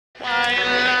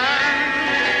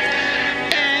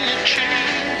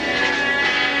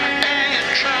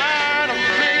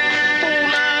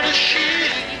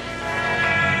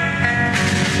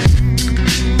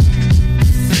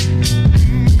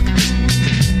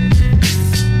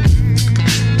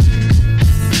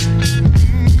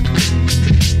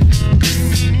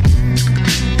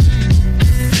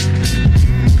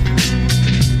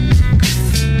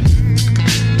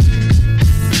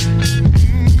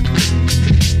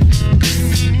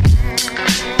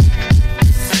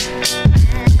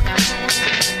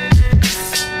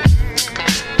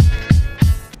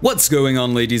going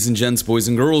on, ladies and gents, boys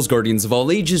and girls, guardians of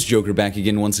all ages? Joker back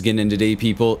again once again, and today,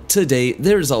 people,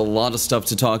 there's a lot of stuff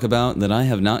to talk about that I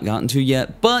have not gotten to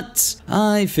yet, but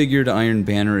I figured Iron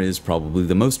Banner is probably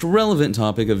the most relevant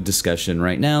topic of discussion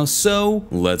right now, so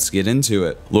let's get into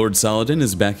it. Lord Saladin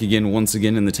is back again once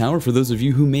again in the tower. For those of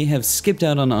you who may have skipped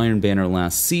out on Iron Banner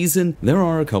last season, there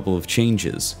are a couple of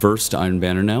changes. First, Iron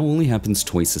Banner now only happens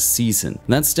twice a season.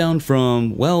 That's down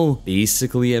from, well,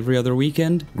 basically every other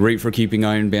weekend. Great for keeping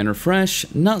Iron Banner fresh,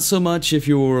 not so much if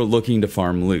you're looking to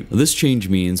farm loot. This change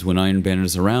means when Iron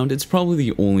Banner's around, it's probably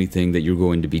the only thing that you're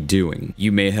going to be doing.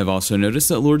 You may have also noticed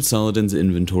that Lord Saladin's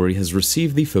inventory has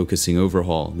received the focusing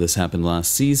overhaul. This happened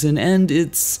last season, and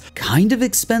it's kind of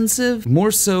expensive.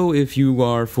 More so if you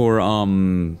are for,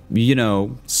 you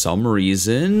know, some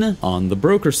reason on the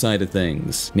broker side of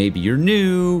things. Maybe you're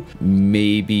new,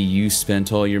 maybe you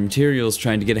spent all your materials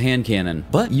trying to get a hand cannon,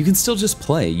 but you can still just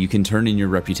play. You can turn in your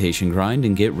reputation grind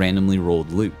and get randomly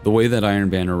rolled loot. The way that Iron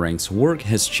Banner ranks work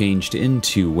has changed in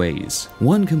two ways.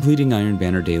 One, completing Iron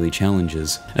Banner daily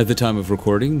challenges. At the time of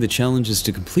recording, the challenge is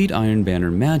to complete Iron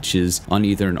Banner matches on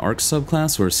either an Arc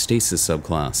subclass or a Stasis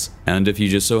subclass. And if you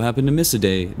just so happen to miss a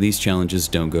day, these challenges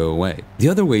don't go away. The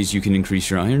other ways you can increase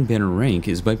your Iron Banner rank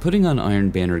is by putting on Iron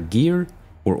Banner gear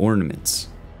or ornaments,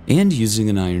 and using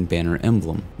an Iron Banner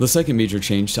emblem. The second major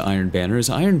change to Iron Banner is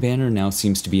Iron Banner now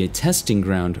seems to be a testing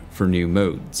ground for new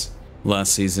modes.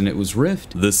 Last season it was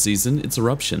Rift, this season it's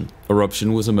Eruption.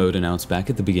 Eruption was a mode announced back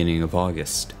at the beginning of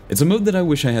August. It's a mode that I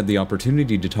wish I had the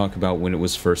opportunity to talk about when it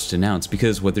was first announced,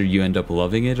 because whether you end up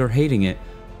loving it or hating it,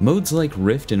 modes like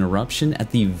Rift and Eruption, at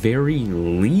the very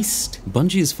least,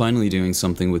 Bungie is finally doing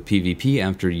something with PvP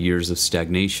after years of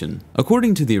stagnation.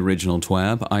 According to the original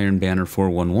TWAB, Iron Banner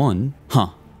 411,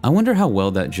 I wonder how well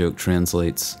that joke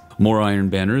translates. More Iron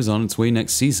Banner is on its way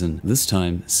next season, this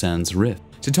time sans Rift.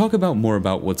 To talk about more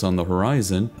about what's on the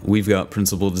horizon, we've got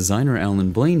principal designer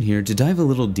Alan Blaine here to dive a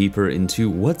little deeper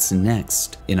into what's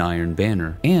next in Iron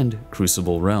Banner and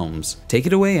Crucible Realms. Take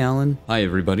it away, Alan. Hi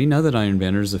everybody, now that Iron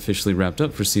Banner is officially wrapped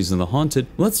up for Season of the Haunted,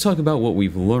 let's talk about what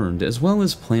we've learned as well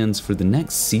as plans for the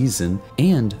next season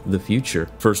and the future.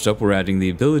 First up, we're adding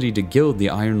the ability to gild the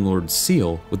Iron Lord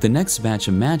seal with the next batch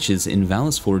of matches in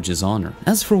Valis Forge's honor.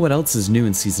 As for what else is new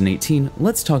in Season 18,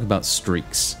 let's talk about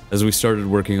streaks. As we started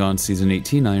working on Season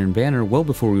 18 Iron Banner well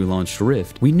before we launched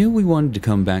Rift, we knew we wanted to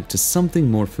come back to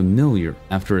something more familiar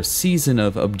after a season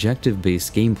of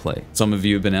objective-based gameplay. Some of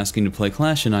you have been asking to play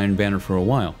Clash in Iron Banner for a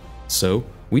while, so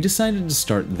we decided to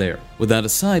start there. With that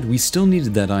aside, we still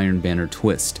needed that Iron Banner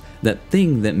twist, that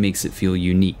thing that makes it feel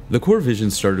unique. The core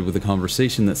vision started with a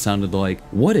conversation that sounded like,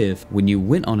 what if, when you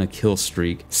went on a kill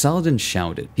streak, Saladin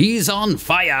shouted, "He's on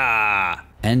fire!"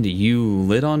 and you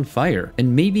lit on fire.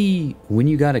 And maybe when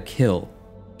you got a kill,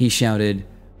 he shouted,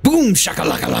 "Boom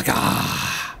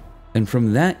shakalaka!" And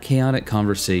from that chaotic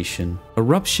conversation,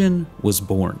 Eruption was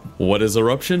born. What is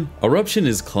Eruption? Eruption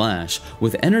is Clash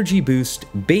with energy boost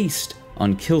based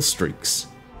on kill streaks.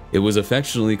 It was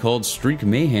affectionately called Streak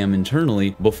Mayhem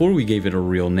internally before we gave it a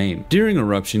real name. During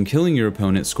Eruption, killing your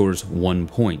opponent scores 1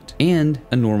 point and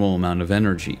a normal amount of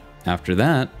energy. After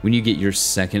that, when you get your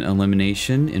second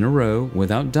elimination in a row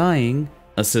without dying,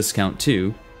 assist count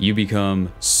 2, you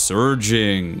become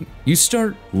surging. You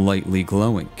start lightly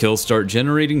glowing. Kills start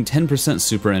generating 10%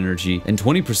 super energy and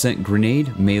 20%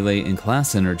 grenade, melee, and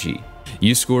class energy.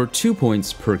 You score 2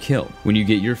 points per kill. When you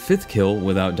get your 5th kill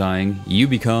without dying, you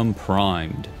become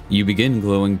primed. You begin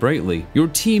glowing brightly. Your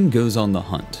team goes on the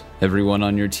hunt. Everyone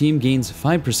on your team gains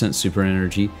 5% super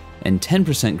energy and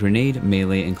 10% grenade,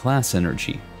 melee, and class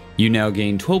energy. You now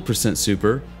gain 12%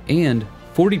 super and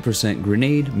 40%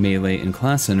 grenade, melee, and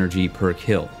class energy per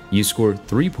kill. You score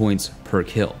 3 points per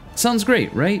kill. Sounds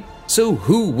great, right? So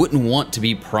who wouldn't want to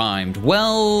be primed?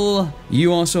 Well,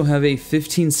 you also have a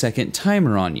 15-second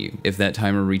timer on you. If that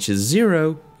timer reaches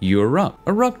 0, you erupt.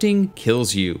 Erupting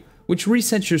kills you, which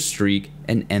resets your streak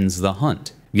and ends the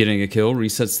hunt. Getting a kill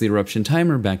resets the eruption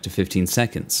timer back to 15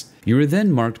 seconds. You are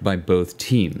then marked by both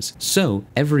teams, so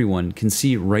everyone can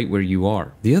see right where you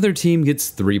are. The other team gets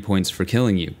 3 points for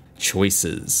killing you.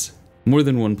 Choices. More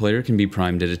than one player can be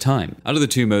primed at a time. Out of the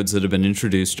two modes that have been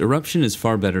introduced, Eruption is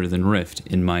far better than Rift.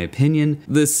 In my opinion,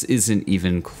 this isn't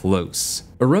even close.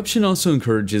 Eruption also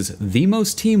encourages the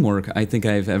most teamwork I think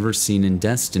I've ever seen in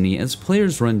Destiny, as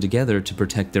players run together to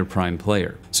protect their prime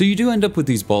player. So you do end up with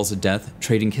these balls of death,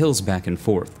 trading kills back and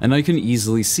forth, and I can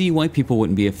easily see why people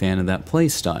wouldn't be a fan of that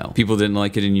playstyle. People didn't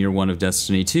like it in year 1 of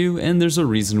Destiny 2, and there's a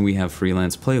reason we have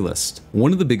freelance playlists.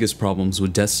 One of the biggest problems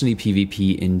with Destiny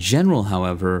PvP in general,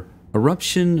 however,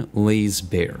 Eruption lays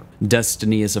bare.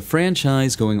 Destiny as a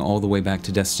franchise going all the way back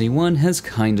to Destiny 1 has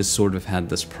kinda sort of had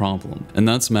this problem, and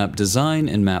that's map design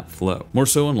and map flow, more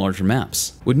so on larger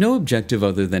maps. With no objective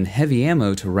other than heavy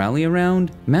ammo to rally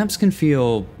around, maps can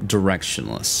feel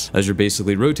directionless, as you're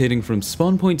basically rotating from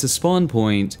spawn point to spawn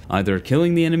point, either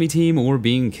killing the enemy team or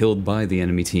being killed by the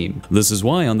enemy team. This is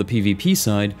why on the PvP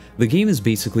side, the game is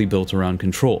basically built around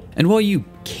control. And while you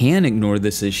can ignore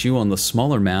this issue on the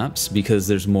smaller maps because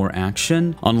there's more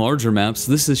action, on larger maps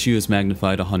this issue is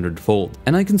magnified 100-fold.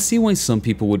 And I can see why some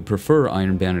people would prefer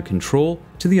Iron Banner control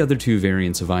to the other two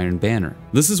variants of Iron Banner.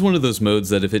 This is one of those modes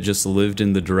that if it just lived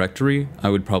in the directory, I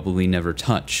would probably never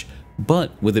touch.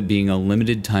 But with it being a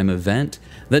limited time event,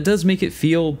 that does make it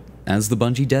feel, as the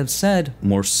Bungie devs said,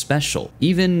 more special,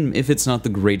 even if it's not the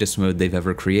greatest mode they've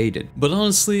ever created. But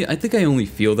honestly, I think I only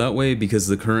feel that way because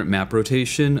the current map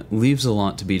rotation leaves a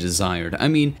lot to be desired. I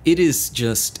mean, it is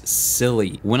just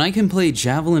silly. When I can play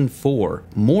Javelin 4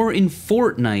 more in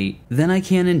Fortnite than I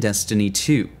can in Destiny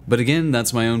 2. But again,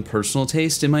 that's my own personal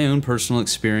taste and my own personal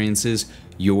experiences.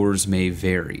 Yours may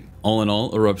vary. All in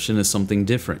all, Eruption is something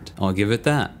different. I'll give it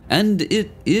that. And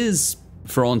it is,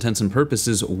 for all intents and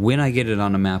purposes, when I get it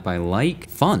on a map I like,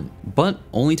 fun. But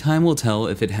only time will tell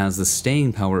if it has the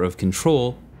staying power of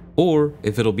control, or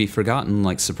if it'll be forgotten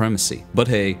like Supremacy. But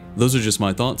hey, those are just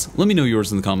my thoughts. Let me know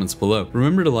yours in the comments below.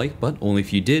 Remember to like, but only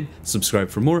if you did. Subscribe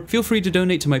for more. Feel free to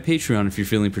donate to my Patreon if you're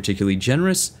feeling particularly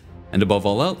generous. And above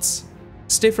all else,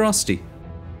 stay frosty.